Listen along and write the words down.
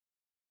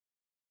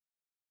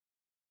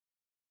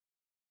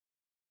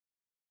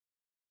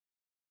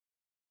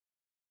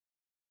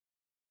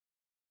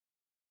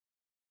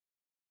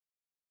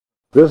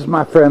This is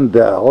my friend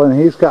Dell, and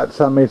he's got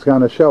something he's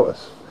going to show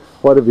us.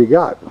 What have you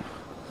got?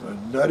 A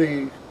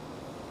nutty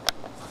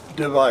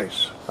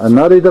device. A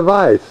nutty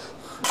device.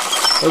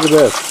 Look at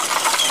this.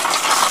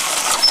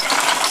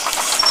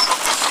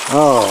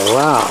 Oh,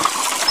 wow.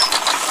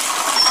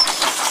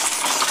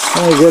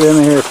 Let me get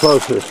in here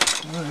closer.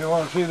 You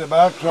want to see the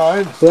back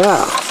side?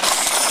 Yeah.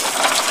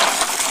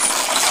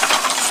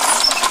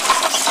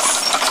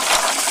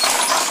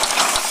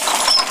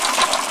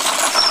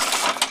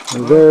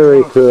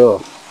 Very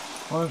cool.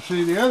 Want to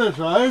see the other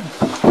side?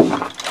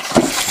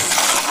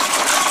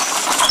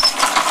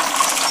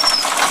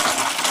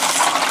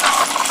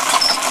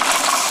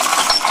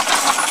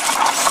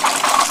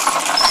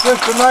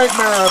 Just a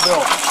nightmare I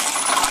built.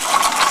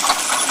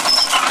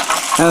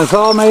 And it's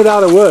all made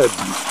out of wood.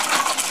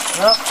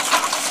 Yep.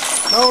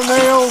 No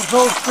nails,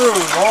 no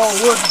screws. All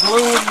wood,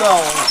 glue, and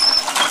dowels.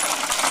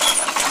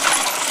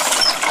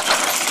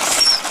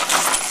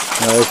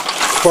 It's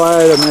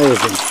quite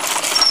amazing.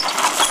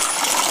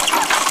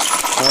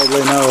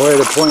 Hardly know where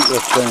to point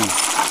this thing.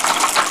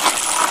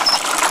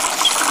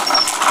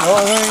 The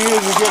only thing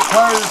is you get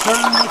tired of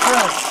turning the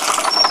crank.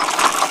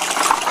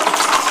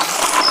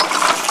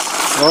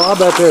 Well, I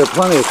bet there are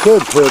plenty of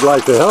kids who'd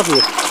like to help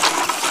you.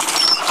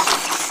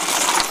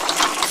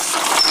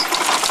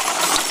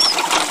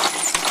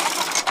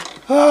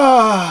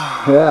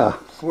 Yeah.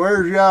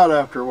 Wears you out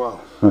after a while.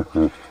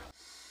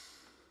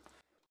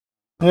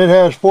 It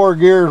has 4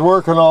 gears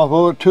working off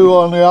of it, 2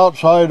 on the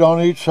outside on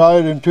each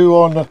side and 2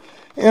 on the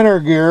inner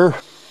gear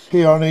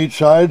on each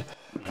side,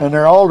 and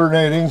they're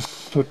alternating.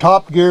 The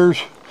top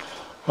gears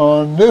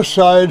on this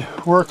side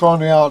work on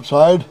the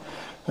outside,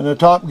 and the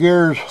top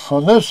gears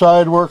on this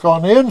side work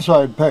on the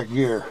inside pec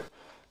gear,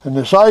 and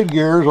the side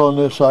gears on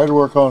this side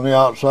work on the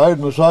outside,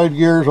 and the side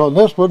gears on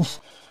this one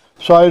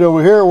side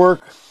over here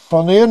work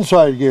on the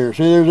inside gear.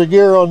 See, there's a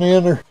gear on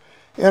the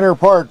inner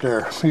part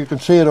there. You can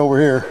see it over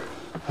here.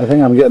 I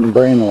think I'm getting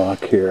brain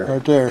lock here.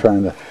 Right there.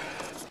 Trying to.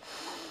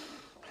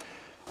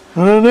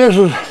 And then this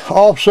is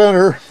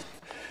off-center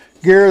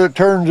gear that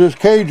turns this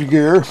cage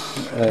gear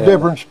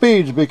different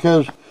speeds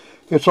because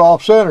it's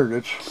off-centered.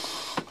 It's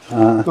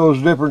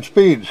those different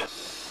speeds.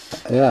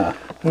 Yeah.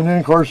 And then,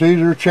 of course, these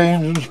are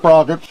chains and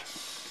sprockets.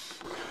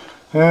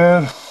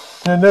 And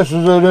this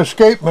is an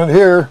escapement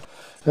here.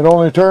 It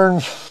only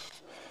turns.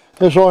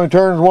 This only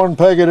turns 1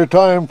 peg at a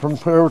time. From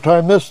every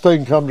time this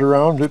thing comes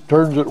around, it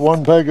turns it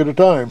 1 peg at a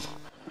time.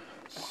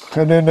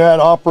 And then that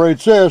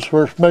operates this,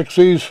 which makes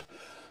these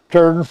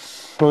turn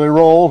so they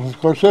roll. Of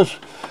course, this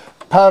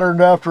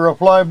patterned after a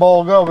fly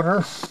ball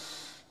governor,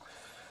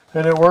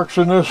 and it works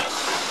in this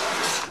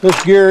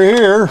gear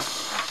here.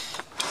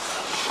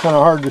 Kind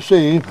of hard to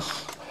see.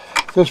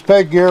 This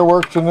peg gear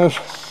works in this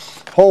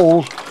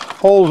holes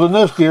in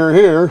this gear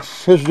here.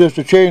 This is just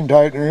a chain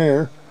tightener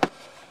here.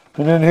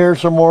 And then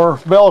here's some more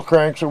bell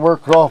cranks that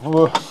work off of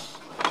a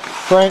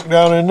crank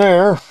down in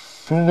there.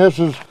 And this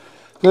is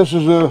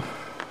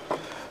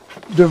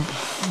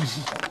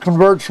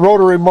converts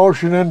rotary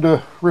motion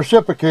into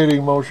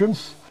reciprocating motion.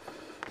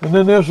 And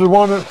then this is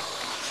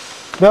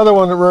another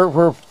one that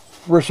for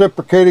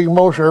reciprocating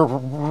motion, or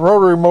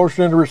rotary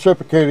motion into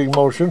reciprocating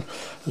motion.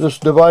 This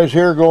device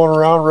here going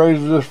around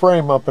raises this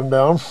frame up and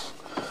down,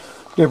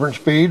 different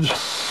speeds.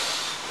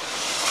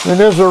 And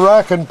there's a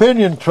rack and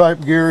pinion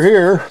type gear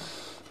here.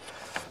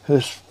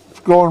 This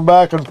going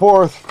back and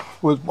forth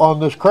on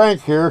this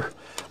crank here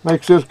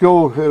makes this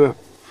go at a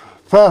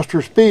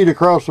faster speed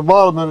across the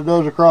bottom than it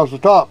does across the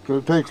top. So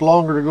it takes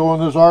longer to go in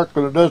this arc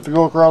than it does to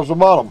go across the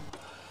bottom.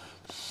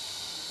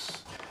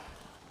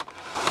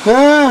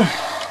 Yeah,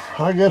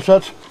 I guess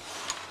that's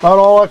about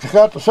all I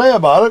got to say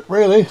about it,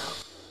 really.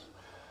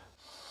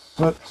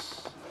 But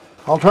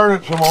I'll turn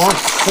it some more.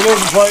 It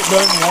isn't quite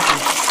done yet.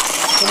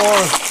 Some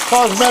more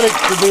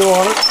cosmetics to do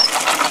on it.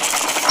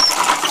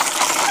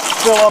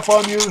 Fill up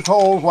unused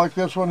holes like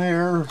this one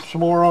here,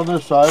 some more on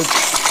this side.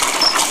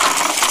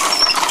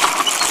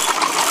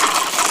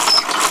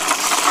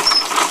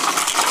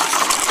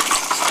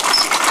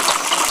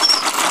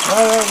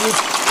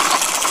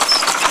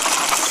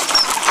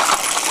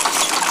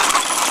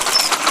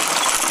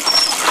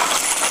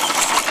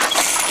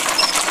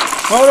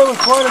 Well, it was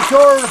quite a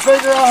chore to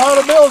figure out how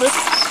to build it,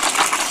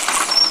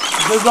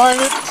 design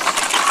it,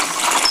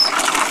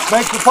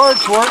 make the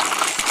parts work.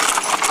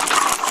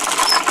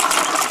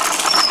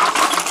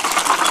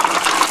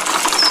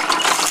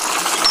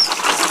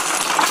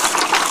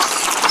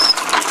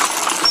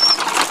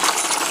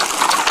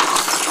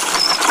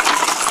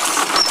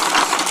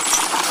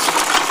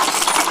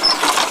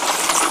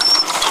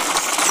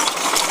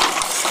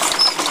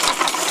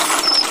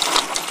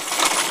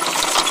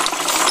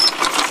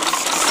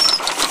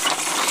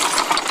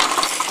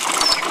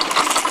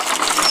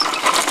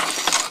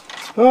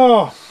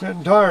 Oh,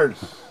 getting tired.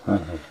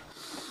 And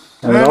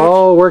it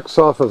all works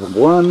off of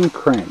 1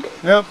 crank.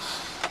 Yep.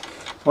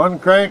 1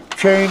 crank,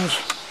 chains,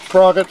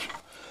 sprockets.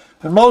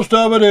 And most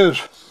of it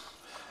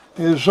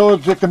is so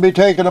that it can be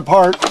taken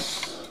apart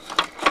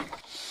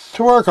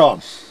to work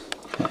on.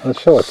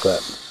 Let's show us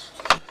that.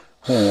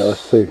 Yeah,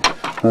 let's see.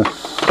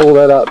 Let's pull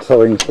that out so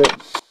we can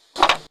see.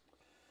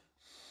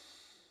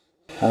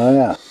 Oh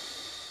yeah.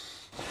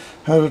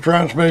 Has a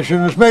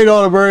transmission. It's made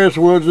out of various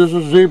woods. This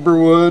is zebra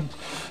wood.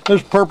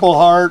 This is purple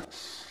heart.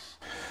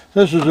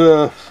 This is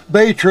a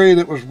bay tree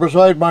that was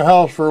beside my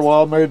house for a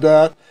while. Made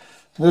that.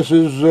 This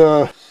is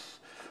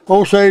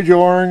Osage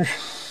orange.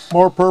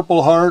 More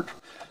purple heart.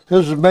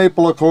 This is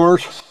maple, of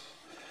course.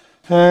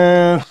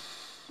 And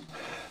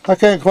I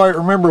can't quite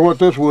remember what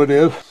this wood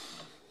is.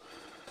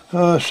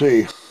 Let's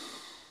see.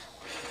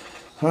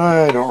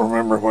 I don't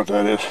remember what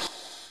that is.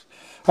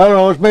 I don't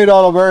know. It's made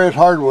out of various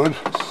hardwoods.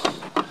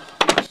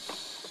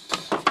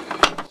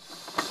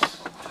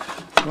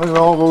 It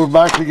all goes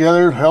back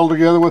together, held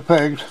together with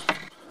pegs.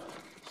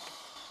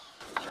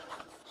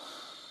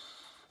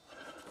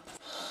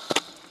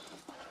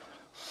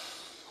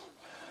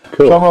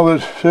 Cool. Some of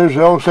it, there's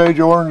Osage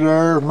orange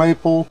there,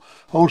 maple,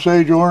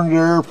 Osage orange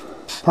there,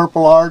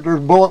 purple heart, there's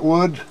bullet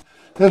wood.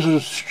 This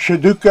is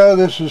Shaduka,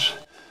 this is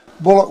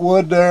bullet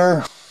wood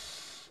there.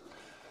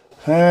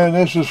 And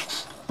this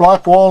is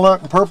black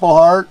walnut and purple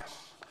heart.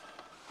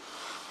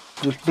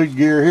 This big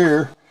gear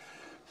here.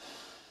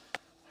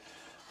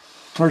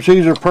 Of course,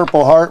 these are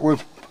purple heart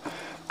with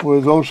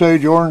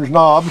Osage orange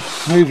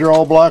knobs. These are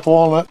all black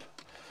walnut.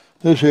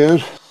 This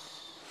is.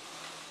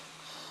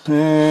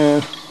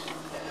 And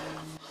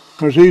of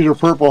course, these are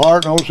purple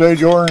heart and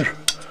Osage orange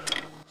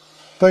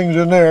things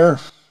in there.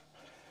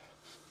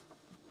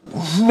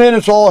 And then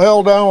it's all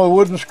held down with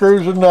wooden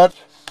screws and nuts.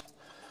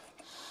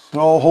 It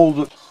all holds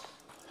it.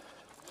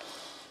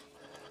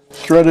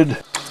 Threaded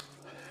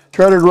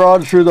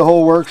rods through the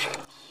whole works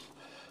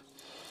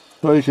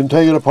so you can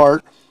take it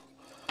apart.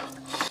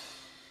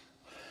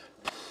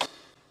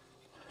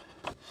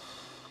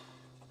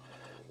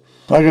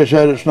 Like I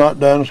said, it's not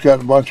done. It's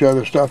got a bunch of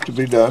other stuff to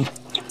be done.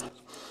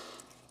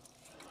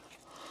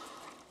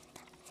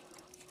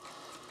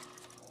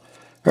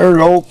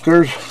 There's oak,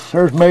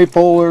 there's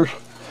maple, there's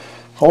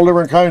all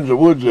different kinds of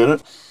woods in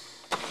it.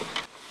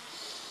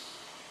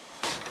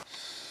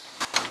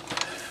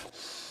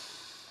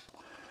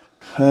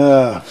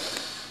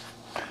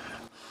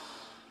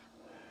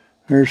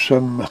 There's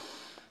some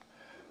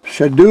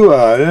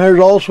shadua, and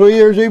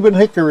there's even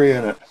hickory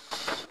in it.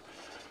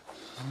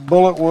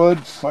 Bullet wood,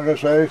 like I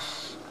say.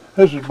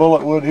 This is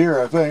bullet wood here,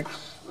 I think.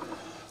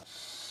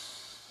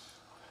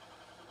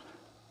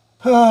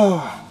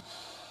 Oh.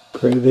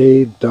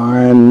 Pretty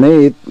darn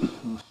neat.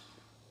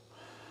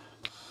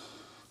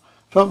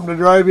 Something to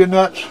drive you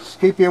nuts,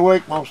 keep you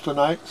awake most of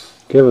the night.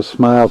 Give a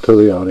smile to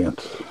the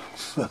audience.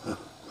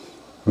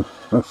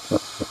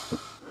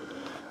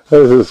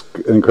 This is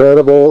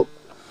incredible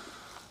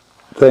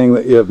thing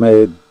that you've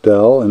made,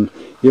 Del, and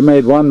you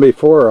made one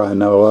before I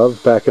know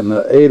of, back in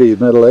the 80s,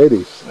 middle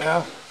 80s.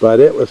 Yeah. But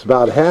it was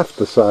about half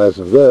the size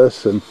of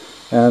this, and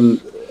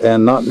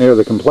not near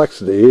the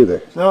complexity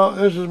either. No,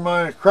 this is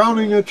my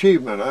crowning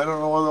achievement. I don't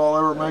know whether I'll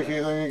ever make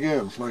anything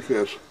again like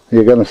this.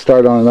 You're going to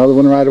start on another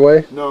one right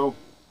away? No.